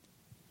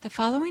The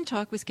following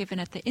talk was given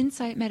at the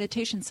Insight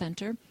Meditation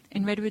Center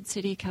in Redwood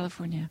City,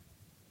 California.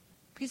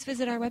 Please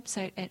visit our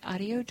website at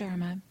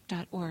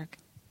audiodharma.org.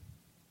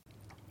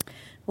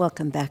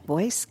 Welcome back,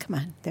 boys. Come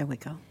on, there we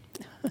go.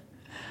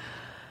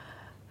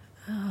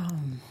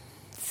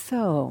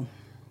 So,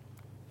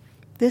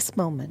 this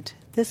moment.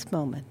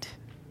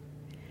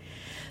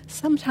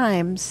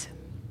 Sometimes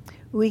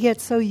we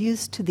get so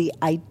used to the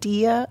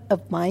idea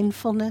of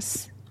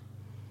mindfulness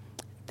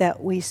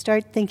that we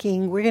start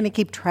thinking we're going to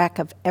keep track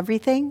of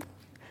everything.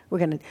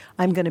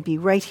 I'm going to be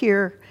right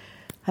here.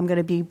 I'm going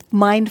to be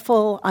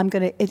mindful. I'm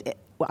going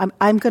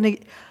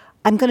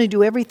to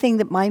do everything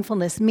that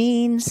mindfulness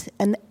means,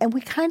 and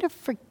we kind of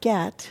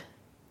forget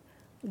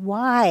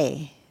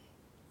why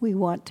we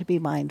want to be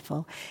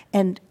mindful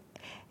and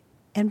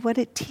what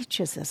it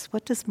teaches us.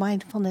 What does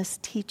mindfulness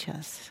teach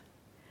us?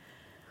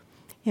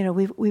 You know,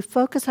 we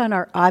focus on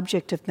our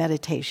object of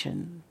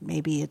meditation.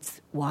 Maybe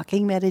it's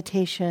walking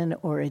meditation,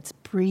 or it's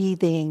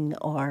breathing,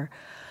 or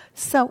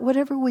so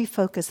whatever we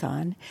focus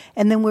on,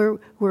 and then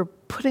we're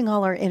putting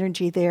all our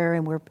energy there,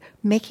 and we're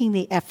making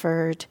the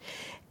effort,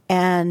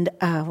 and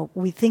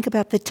we think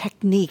about the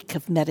technique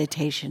of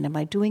meditation. Am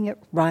I doing it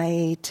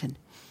right? And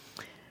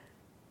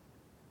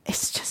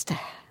it's just a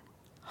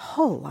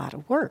whole lot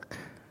of work.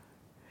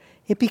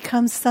 It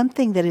becomes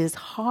something that is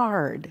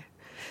hard.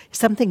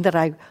 Something that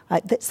I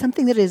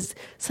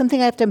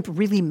have to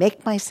really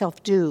make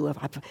myself do.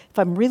 If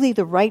I'm really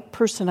the right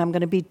person, I'm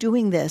going to be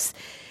doing this.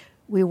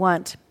 We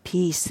want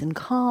peace and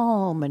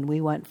calm, and we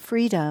want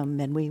freedom,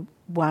 and we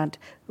want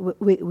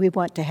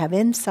to have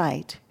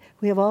insight.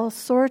 We have all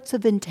sorts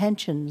of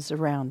intentions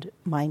around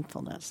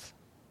mindfulness.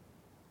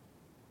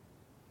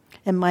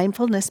 And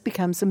mindfulness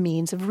becomes a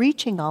means of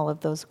reaching all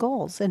of those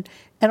goals. And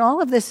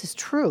all of this is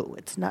true.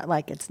 It's not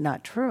like it's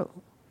not true.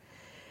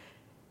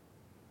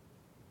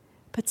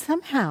 But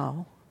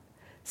somehow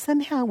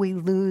we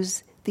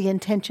lose the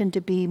intention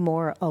to be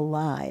more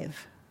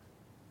alive,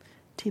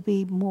 to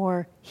be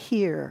more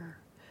here,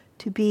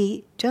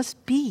 to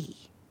just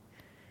be.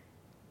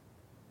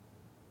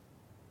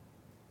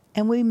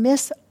 And we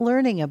miss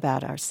learning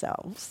about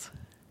ourselves.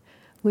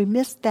 We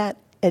miss that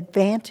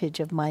advantage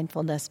of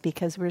mindfulness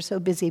because we're so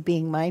busy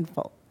being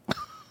mindful.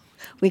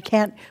 We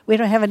don't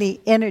have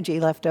any energy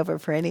left over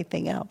for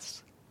anything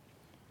else.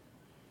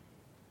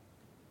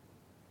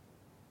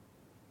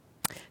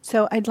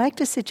 So I'd like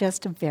to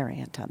suggest a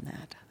variant on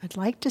that. I'd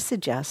like to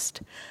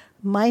suggest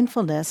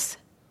mindfulness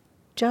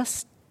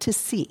just to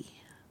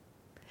see.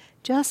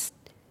 Just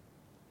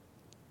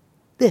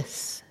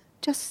this.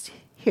 Just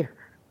here.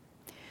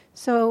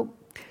 So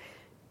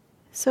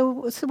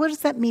what does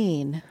that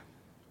mean?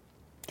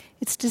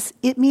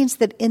 It means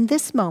that in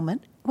this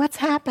moment, what's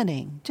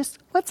happening? Just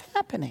what's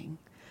happening.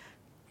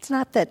 It's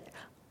not that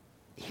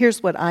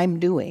here's what I'm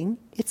doing.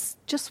 It's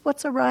just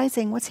what's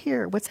arising, what's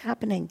here, what's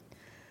happening.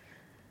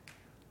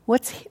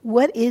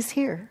 What is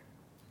here?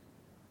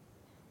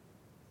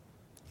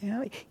 You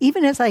know,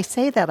 even as I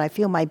say that, I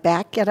feel my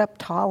back get up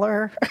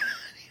taller.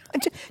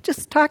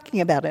 Just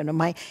talking about it, and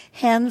my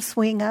hands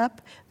swing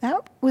up.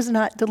 That was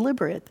not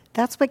deliberate.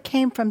 That's what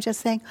came from just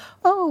saying,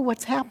 "Oh,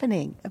 what's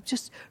happening?" I'm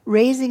just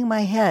raising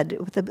my head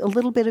with a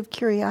little bit of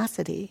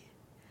curiosity.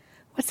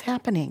 What's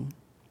happening?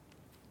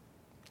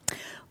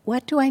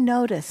 What do I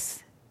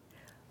notice?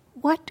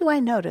 What do I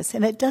notice?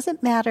 And it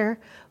doesn't matter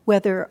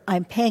whether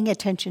I'm paying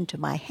attention to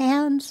my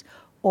hands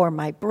or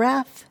my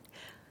breath.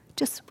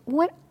 Just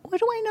what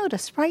do I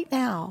notice right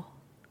now?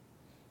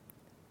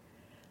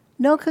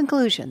 No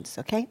conclusions,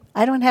 okay?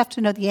 I don't have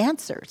to know the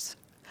answers.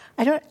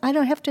 I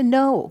don't have to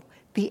know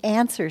the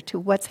answer to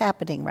what's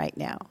happening right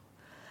now.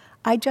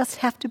 I just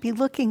have to be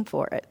looking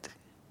for it.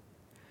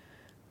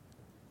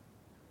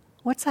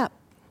 What's up?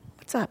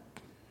 What's up?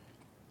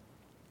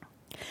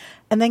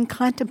 And then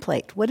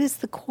contemplate. What is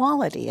the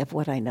quality of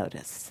what I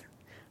notice?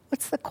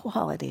 What's the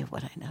quality of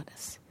what I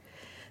notice?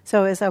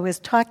 So as I was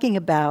talking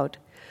about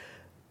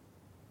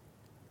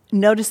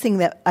noticing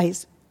that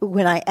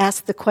when I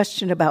asked the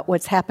question about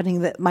what's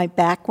happening, that my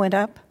back went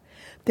up,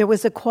 there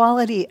was a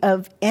quality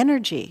of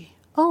energy.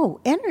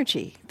 Oh,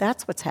 energy,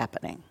 that's what's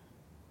happening.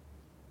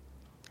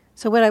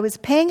 So what I was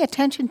paying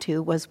attention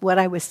to was what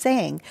I was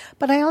saying,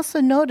 but I also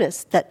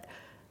noticed that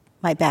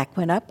my back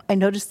went up. I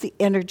noticed the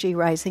energy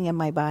rising in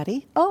my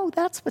body. Oh,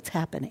 that's what's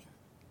happening.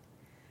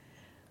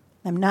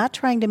 I'm not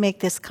trying to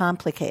make this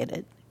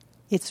complicated.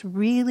 It's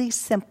really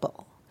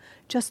simple.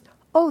 Just,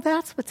 oh,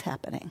 that's what's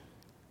happening.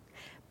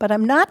 But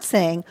I'm not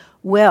saying,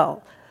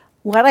 well,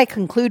 what I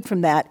conclude from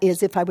that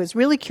is if I was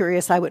really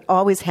curious, I would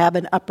always have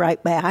an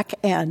upright back.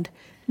 And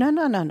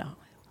no.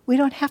 We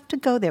don't have to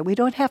go there. We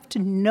don't have to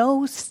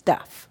know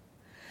stuff.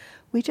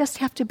 We just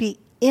have to be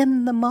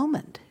in the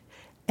moment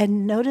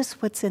and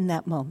notice what's in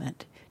that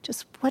moment.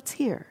 Just what's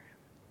here.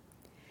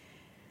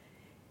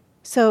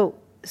 So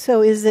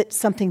is it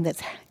something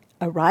that's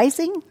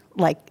arising,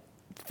 like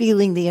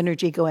feeling the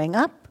energy going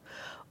up?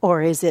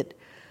 Or is it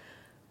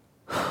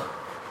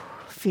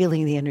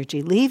feeling the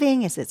energy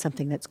leaving? Is it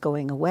something that's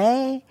going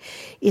away?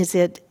 Is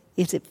it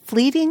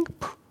fleeting?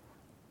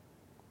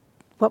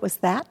 What was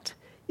that?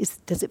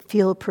 Does it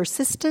feel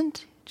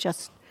persistent?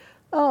 Just,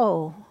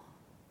 oh,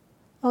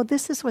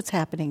 this is what's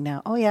happening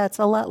now. Oh yeah, it's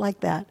a lot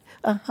like that.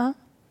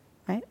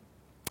 Right?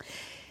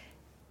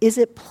 Is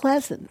it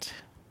pleasant?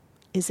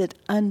 Is it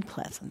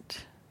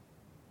unpleasant?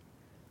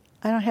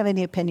 I don't have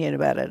any opinion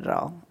about it at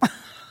all.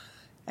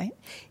 Right?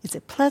 Is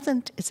it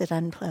pleasant? Is it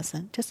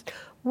unpleasant? Just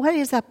what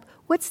is up?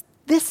 What's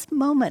this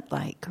moment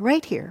like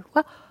right here?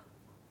 Well,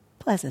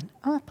 pleasant.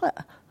 I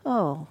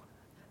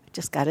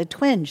just got a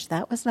twinge.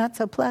 That was not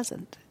so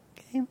pleasant.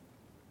 Okay?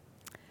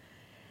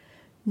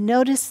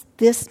 Notice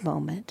this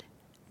moment,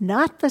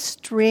 not the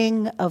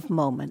string of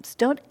moments.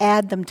 Don't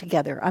add them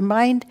together. Our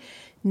mind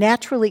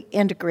naturally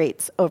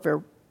integrates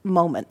over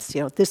moments.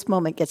 This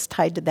moment gets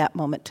tied to that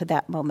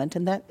moment,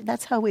 and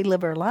that's how we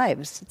live our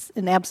lives. It's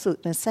an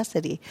absolute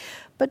necessity.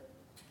 But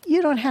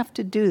you don't have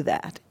to do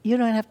that. You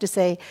don't have to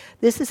say,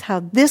 this is how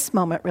this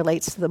moment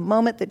relates to the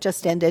moment that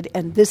just ended,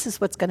 and this is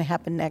what's going to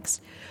happen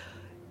next.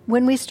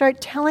 When we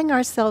start telling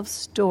ourselves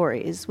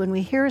stories, when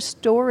we hear a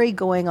story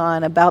going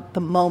on about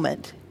the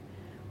moment,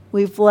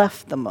 we've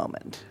left the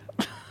moment.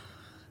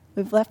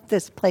 We've left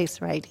this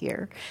place right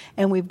here,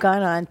 and we've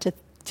gone on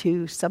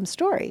to some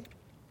story.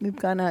 We've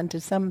gone on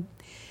to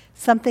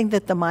something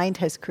that the mind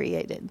has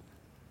created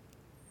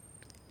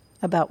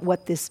about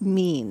what this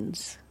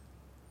means.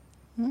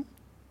 But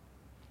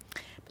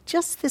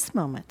just this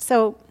moment.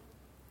 So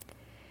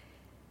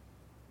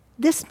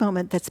this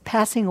moment that's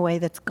passing away,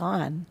 that's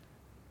gone,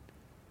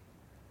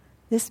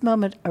 this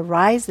moment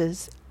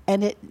arises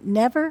and it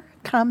never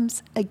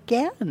comes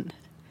again.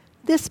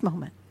 This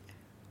moment.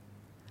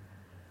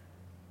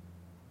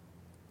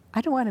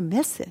 I don't want to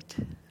miss it.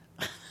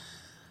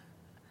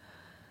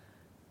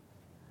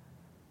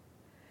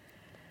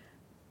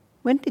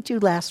 When did you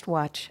last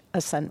watch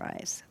a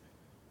sunrise?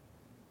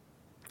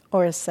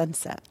 Or a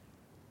sunset?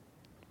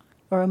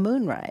 Or a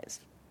moonrise?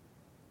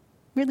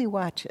 Really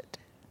watch it.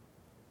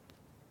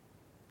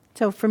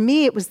 So for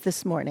me, it was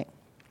this morning.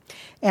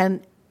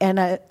 And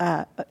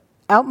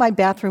out my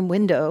bathroom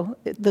window,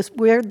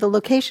 where the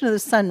location of the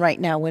sun right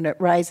now when it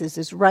rises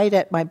is right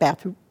at my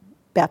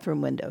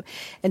bathroom window.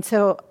 And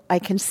so I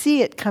can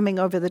see it coming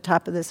over the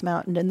top of this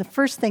mountain. And the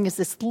first thing is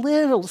this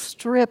little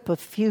strip of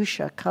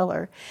fuchsia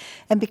color.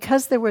 And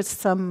because there was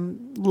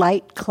some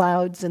light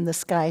clouds in the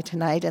sky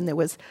tonight, and there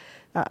was,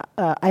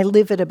 I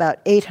live at about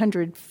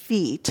 800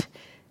 feet,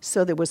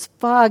 so there was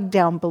fog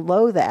down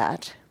below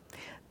that.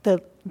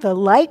 The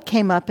light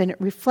came up and it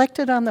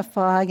reflected on the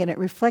fog and it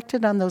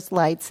reflected on those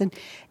lights.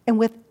 And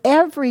with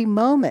every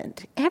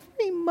moment,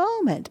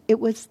 it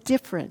was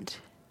different.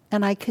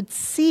 And I could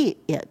see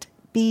it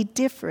be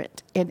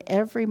different in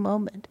every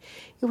moment.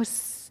 It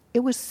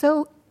was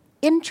so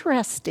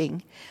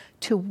interesting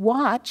to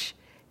watch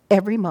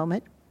every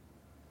moment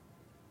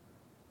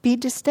be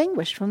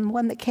distinguished from the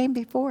one that came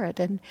before it.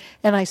 And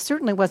I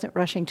certainly wasn't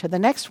rushing to the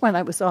next one.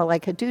 It was all I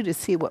could do to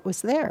see what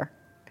was there.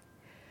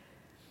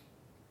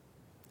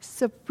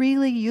 It's a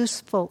really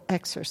useful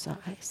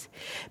exercise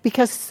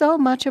because so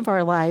much of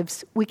our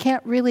lives we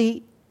can't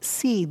really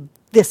see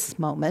this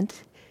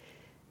moment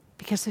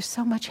because there's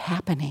so much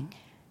happening.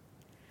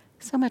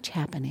 So much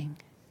happening.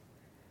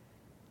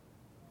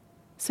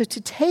 So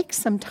to take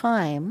some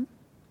time,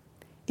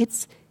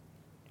 it's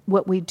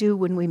what we do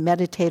when we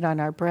meditate on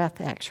our breath,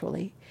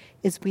 actually,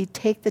 is we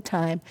take the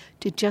time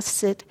to just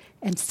sit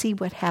and see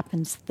what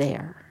happens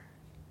there.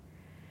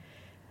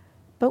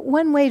 But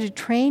one way to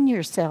train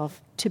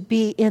yourself to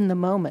be in the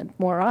moment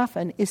more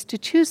often is to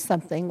choose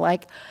something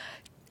like,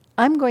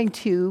 I'm going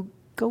to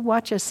go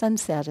watch a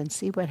sunset and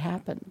see what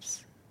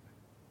happens.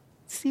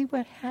 See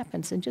what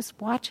happens and just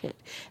watch it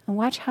and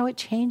watch how it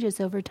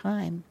changes over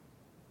time.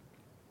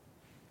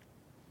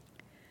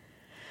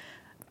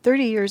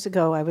 30 years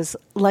ago, I was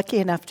lucky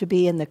enough to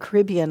be in the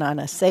Caribbean on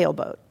a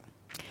sailboat.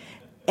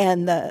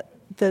 And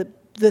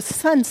the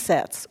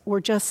sunsets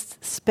were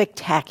just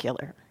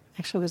spectacular.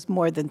 Actually, it was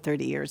more than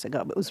 30 years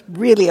ago, but it was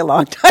really a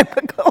long time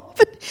ago.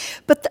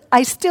 But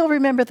I still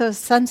remember those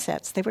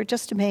sunsets. They were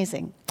just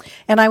amazing.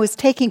 And I was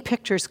taking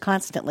pictures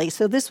constantly.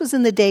 So this was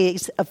in the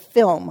days of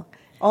film.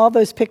 All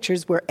those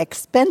pictures were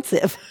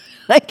expensive.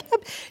 I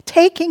kept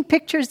taking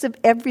pictures of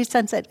every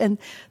sunset. And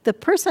the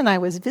person I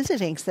was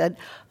visiting said,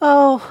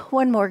 "Oh,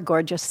 one more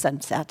gorgeous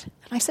sunset."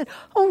 And I said,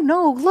 "Oh,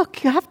 no,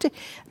 look, you have to."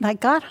 And I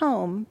got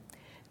home,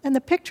 and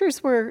the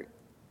pictures were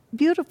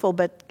beautiful,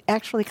 but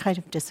actually kind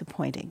of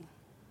disappointing.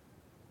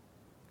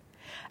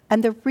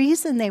 And the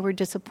reason they were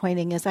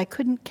disappointing is I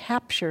couldn't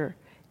capture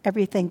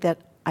everything that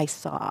I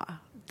saw,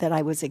 that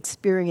I was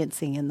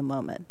experiencing in the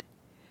moment.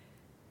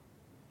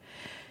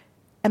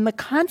 And the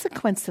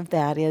consequence of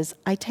that is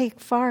I take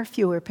far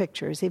fewer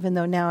pictures, even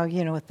though now,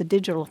 with the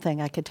digital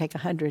thing, I could take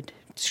 100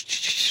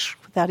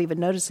 without even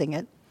noticing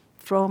it,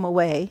 throw them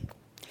away.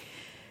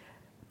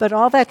 But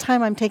all that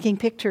time I'm taking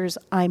pictures,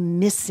 I'm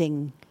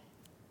missing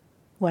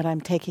what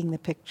I'm taking the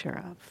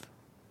picture of.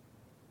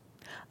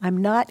 I'm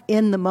not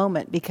in the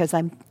moment because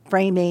I'm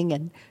framing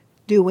and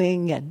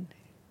doing and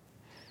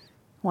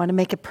want to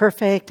make it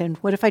perfect. And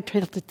what if I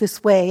tilt it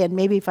this way? And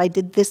maybe if I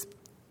did this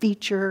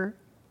feature,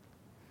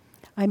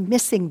 I'm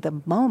missing the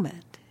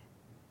moment.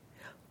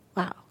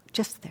 Wow,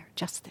 just there,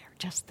 just there,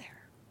 just there.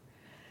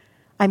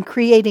 I'm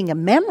creating a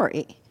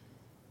memory,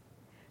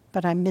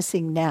 but I'm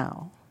missing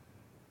now.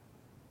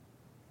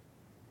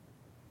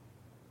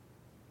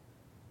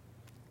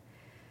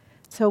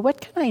 So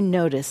what can I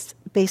notice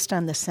based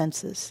on the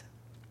senses?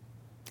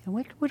 And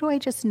what do I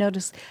just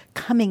notice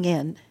coming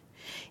in?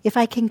 If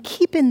I can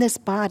keep in this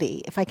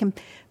body, if I can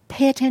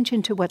pay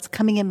attention to what's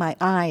coming in my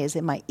eyes,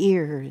 in my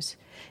ears,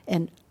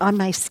 and on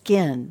my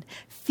skin,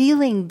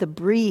 feeling the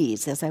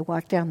breeze as I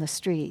walk down the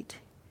street,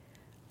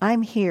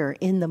 I'm here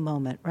in the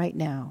moment right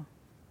now.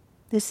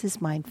 This is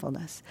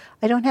mindfulness.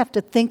 I don't have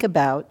to think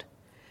about,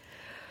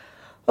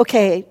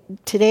 okay,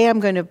 today I'm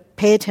going to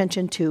pay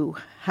attention to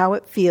how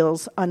it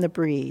feels on the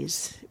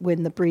breeze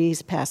when the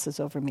breeze passes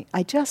over me.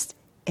 I just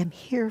am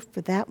here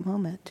for that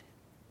moment.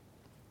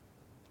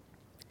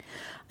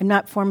 I'm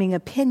not forming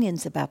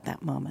opinions about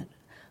that moment.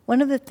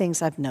 One of the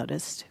things I've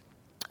noticed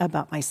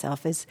about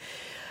myself is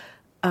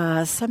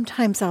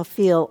sometimes I'll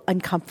feel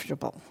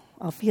uncomfortable.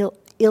 I'll feel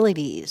ill at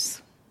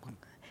ease.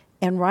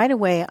 And right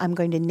away, I'm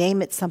going to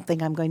name it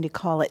something. I'm going to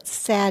call it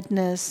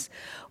sadness,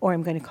 or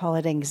I'm going to call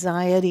it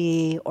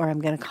anxiety, or I'm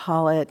going to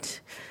call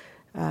it,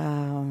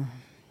 I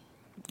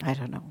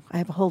don't know. I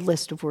have a whole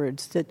list of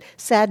words. That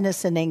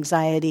sadness and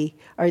anxiety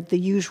are the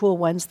usual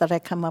ones that I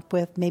come up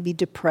with, maybe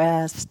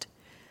depressed.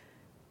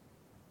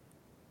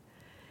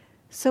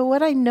 So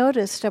what I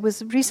noticed, I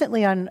was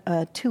recently on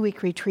a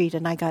 2-week retreat,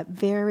 and I got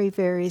very,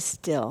 very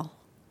still.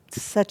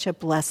 It's such a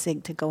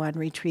blessing to go on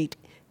retreat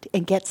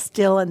and get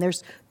still, and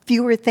there's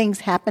fewer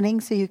things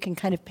happening so you can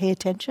kind of pay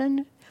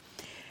attention.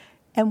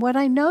 And what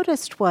I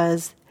noticed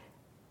was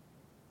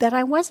that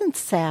I wasn't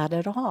sad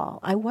at all.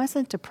 I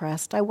wasn't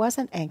depressed. I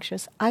wasn't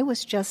anxious. I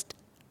was just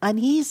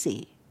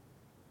uneasy.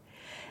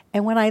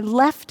 And when I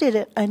left it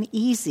at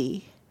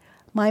uneasy,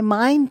 my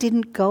mind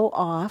didn't go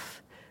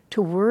off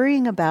to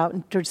worrying about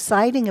and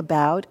deciding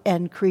about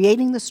and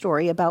creating the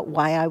story about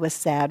why I was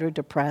sad or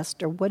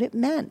depressed or what it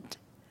meant.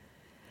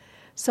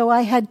 So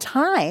I had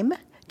time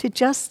to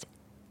just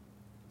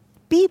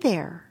be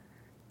there.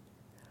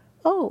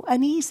 Oh,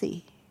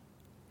 uneasy.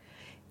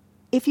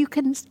 If you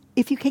can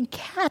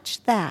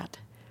catch that,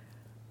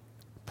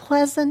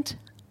 pleasant,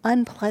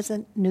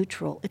 unpleasant,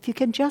 neutral, if you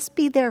can just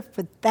be there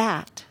for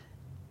that,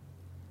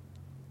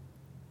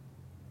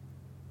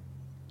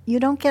 you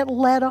don't get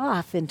led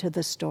off into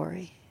the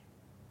story.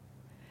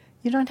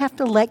 You don't have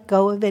to let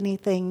go of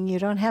anything.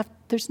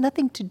 There's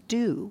nothing to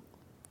do.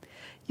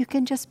 You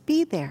can just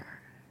be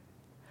there.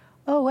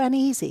 Oh,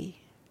 uneasy.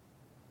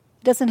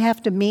 It doesn't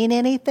have to mean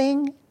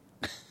anything.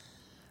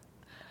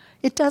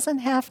 It doesn't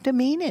have to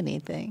mean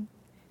anything.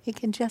 It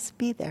can just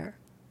be there.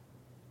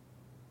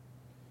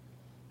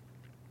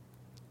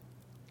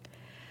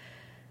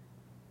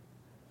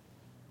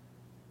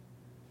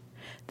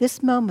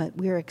 This moment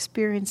we're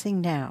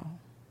experiencing now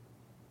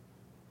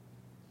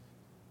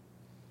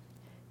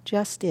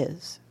just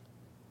is,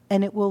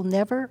 and it will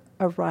never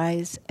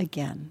arise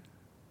again.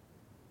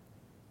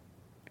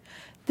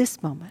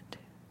 This moment.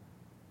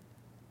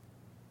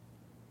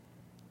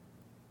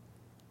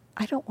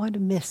 I don't want to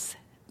miss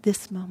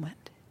this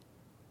moment.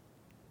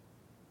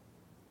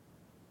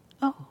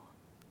 Oh.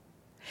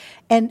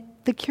 And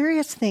the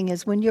curious thing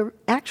is when you're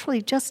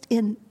actually just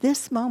in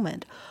this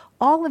moment,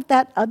 all of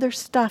that other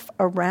stuff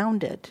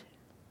around it,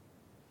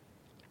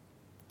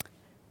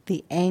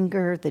 the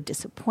anger, the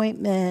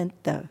disappointment,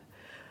 the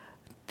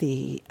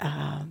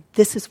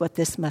this is what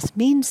this must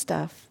mean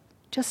stuff,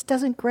 just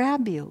doesn't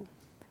grab you.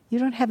 You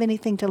don't have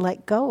anything to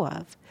let go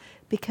of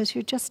because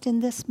you're just in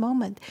this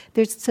moment.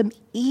 There's some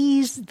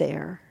ease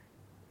there.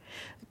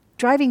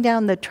 Driving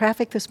down the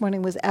traffic this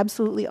morning was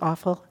absolutely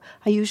awful.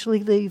 I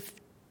usually leave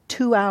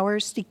 2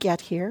 hours to get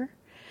here,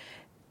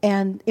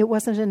 and it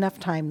wasn't enough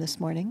time this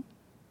morning.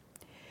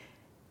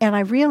 And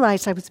I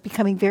realized I was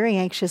becoming very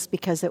anxious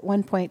because at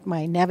one point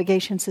my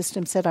navigation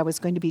system said I was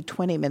going to be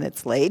 20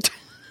 minutes late.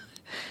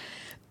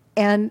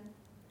 And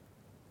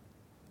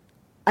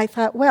I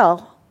thought,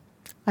 well,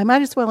 I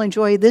might as well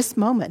enjoy this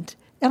moment.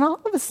 And all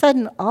of a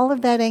sudden, all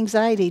of that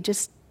anxiety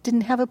just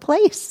didn't have a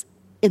place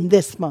in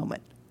this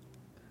moment.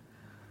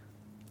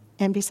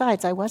 And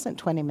besides, I wasn't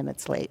 20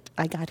 minutes late.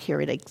 I got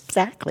here at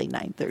exactly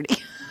 9:30.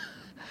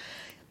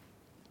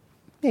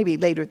 Maybe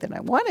later than I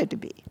wanted to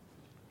be.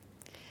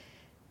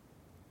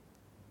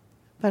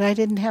 But I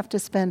didn't have to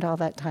spend all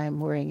that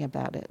time worrying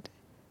about it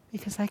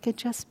because I could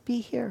just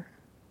be here.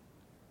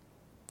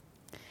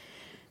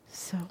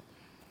 So, I'm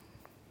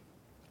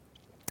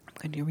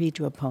going to read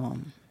you a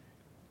poem.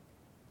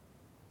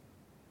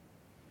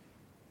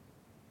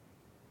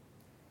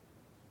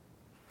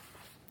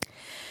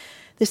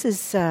 This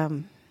is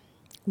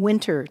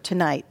Winter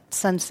Tonight,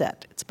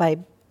 Sunset. It's by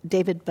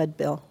David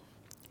Budbill.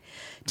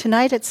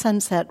 Tonight at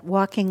sunset,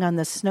 walking on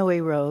the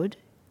snowy road,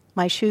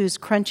 my shoes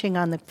crunching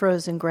on the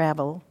frozen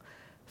gravel,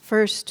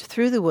 first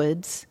through the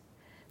woods,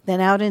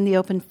 then out in the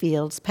open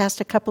fields, past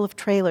a couple of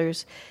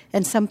trailers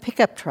and some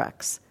pickup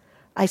trucks,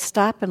 I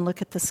stop and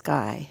look at the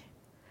sky.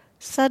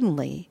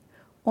 Suddenly,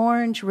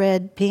 orange,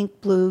 red, pink,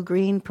 blue,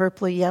 green,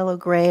 purple, yellow,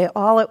 gray,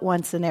 all at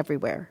once and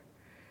everywhere.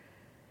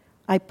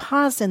 I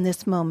pause in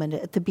this moment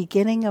at the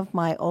beginning of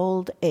my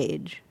old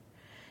age,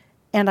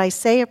 and I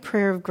say a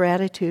prayer of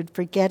gratitude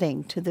for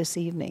getting to this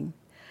evening,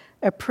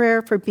 a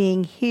prayer for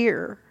being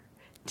here,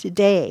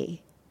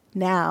 today,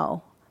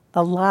 now,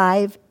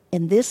 alive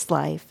in this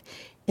life,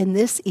 in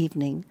this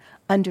evening,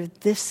 under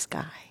this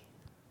sky.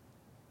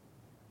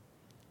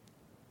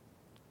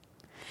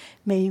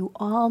 May you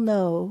all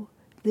know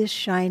this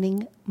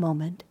shining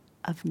moment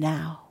of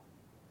now.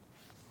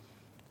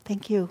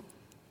 Thank you.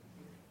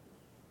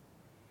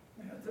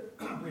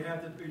 We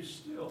have to be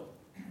still.